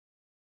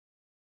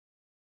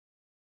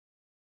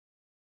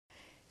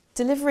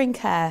Delivering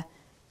care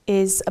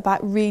is about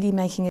really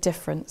making a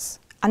difference,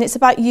 and it's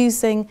about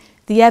using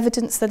the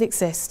evidence that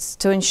exists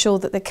to ensure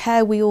that the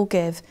care we all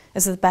give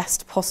is of the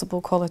best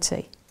possible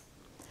quality.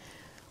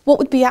 What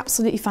would be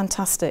absolutely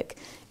fantastic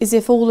is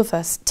if all of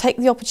us take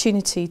the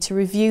opportunity to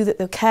review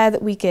the care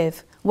that we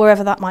give,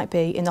 wherever that might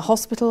be, in the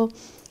hospital,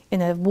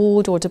 in a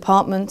ward or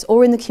department,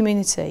 or in the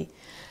community,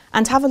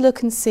 and have a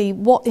look and see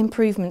what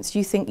improvements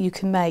you think you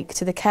can make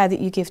to the care that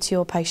you give to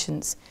your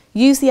patients.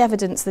 Use the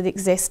evidence that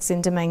exists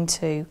in Domain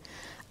 2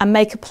 and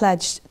make a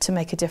pledge to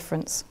make a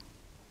difference.